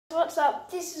What's up?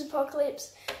 This is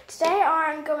Apocalypse. Today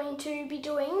I'm going to be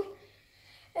doing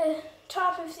a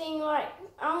type of thing like,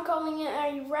 I'm calling it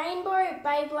a Rainbow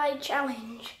Beyblade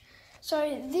Challenge.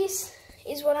 So this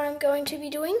is what I'm going to be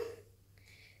doing.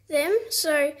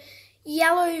 So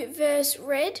yellow versus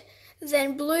red,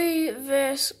 then blue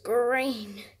versus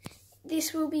green.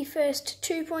 This will be first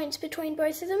 2 points between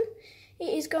both of them.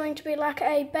 It is going to be like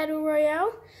a battle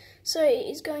royale, so it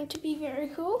is going to be very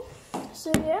cool.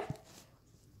 So yeah.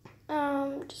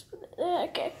 Just put it there,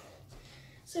 okay.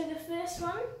 So the first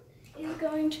one is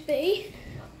going to be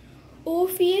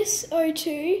Orpheus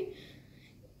O2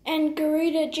 and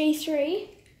Garuda G3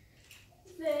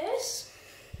 versus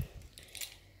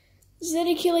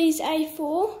Zedachilles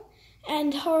A4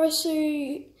 and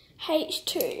Horosu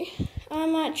H2. I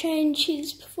might change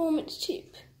his performance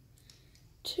tip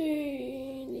to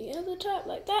the other type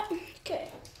like that. Okay.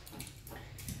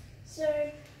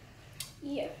 So,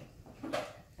 yeah.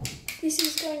 This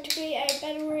is going to be a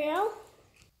battle royale.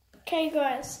 Okay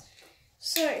guys,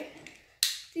 so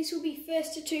this will be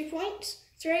first to 2 points.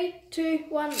 3, 2,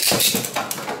 1.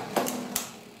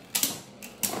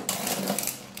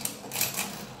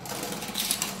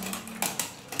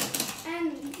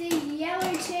 And the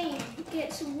yellow team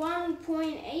gets 1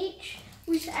 point each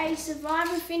with a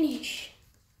survivor finish.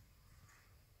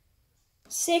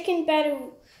 Second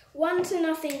battle,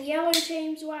 1-0, yellow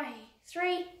team's way.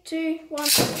 3, 2, 1.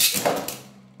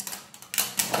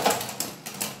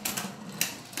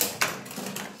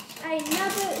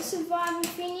 Another survivor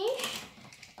finish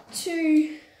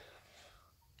to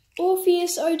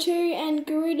Orpheus O2 and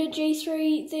Garuda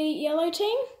G3, the yellow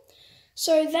team.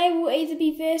 So they will either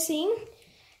be versing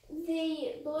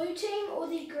the blue team or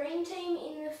the green team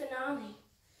in the finale.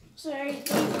 So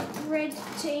the red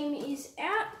team is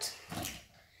out.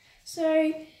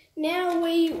 So now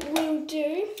we will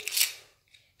do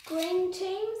green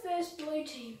team versus blue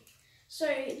team. So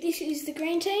this is the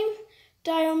green team,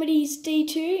 Diomedes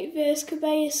D2 versus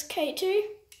Cabeus K2.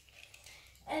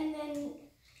 And then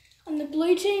on the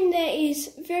blue team there is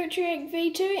Virtuec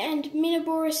V2 and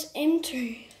Minoboris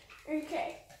M2.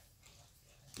 Okay.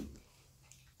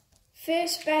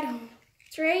 First battle.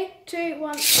 3, 2,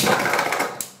 1.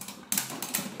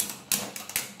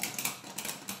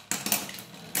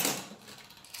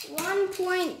 1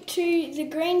 point to the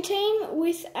green team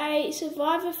with a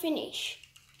survivor finish.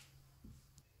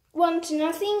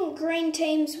 1-0, green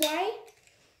team's way.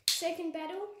 Second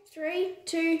battle, 3,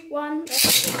 2, 1.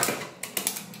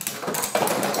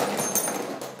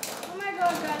 Oh my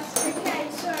god guys, okay,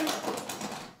 so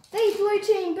the blue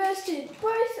team bursted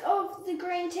both of the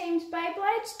green team's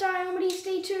Beyblades, Diomedes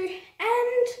D2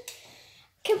 and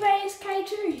Cabeus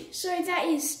K2. So that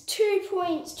is 2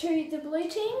 points to the blue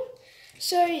team.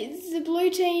 So the blue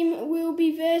team will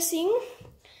be versing.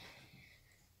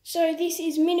 So this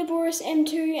is Minoboris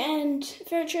M2 and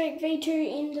Virtuec V2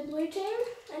 in the blue team.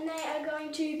 And they are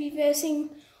going to be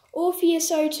versing Orpheus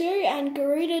O2 and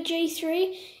Garuda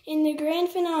G3 in the grand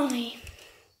finale.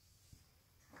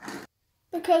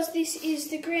 Because this is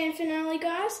the grand finale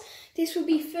guys, this will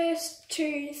be first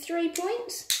to 3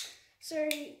 points. So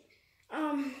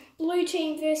blue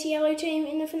team versus yellow team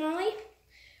in the finale.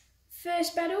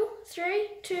 First battle, 3,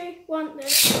 2, 1, there.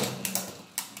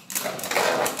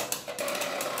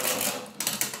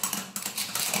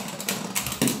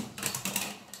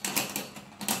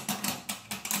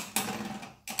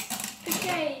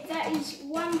 Okay, that is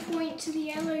 1 point to the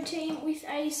yellow team with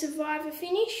a survivor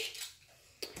finish.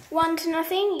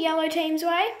 1-0, yellow team's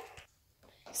way.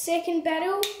 Second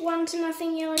battle,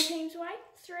 1-0, yellow team's way.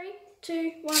 3,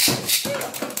 2, 1.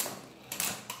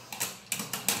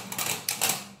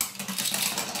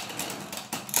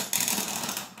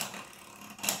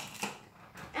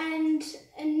 And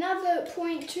another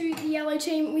point to the yellow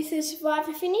team with a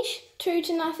survivor finish,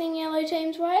 2-0 yellow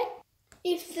team's way.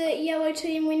 If the yellow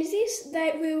team wins this,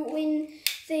 they will win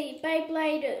the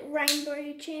Beyblade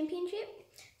Rainbow Championship.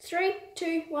 3,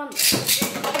 2, 1.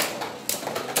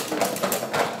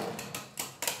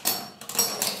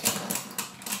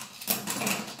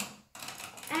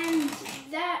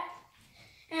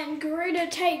 And Garuda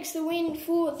takes the win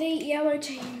for the yellow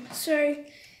team. So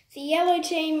the yellow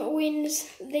team wins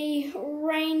the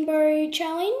Rainbow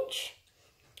Challenge.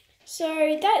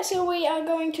 So that's all we are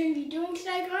going to be doing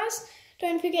today, guys.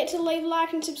 Don't forget to leave a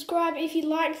like and subscribe if you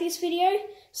like this video.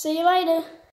 See you later.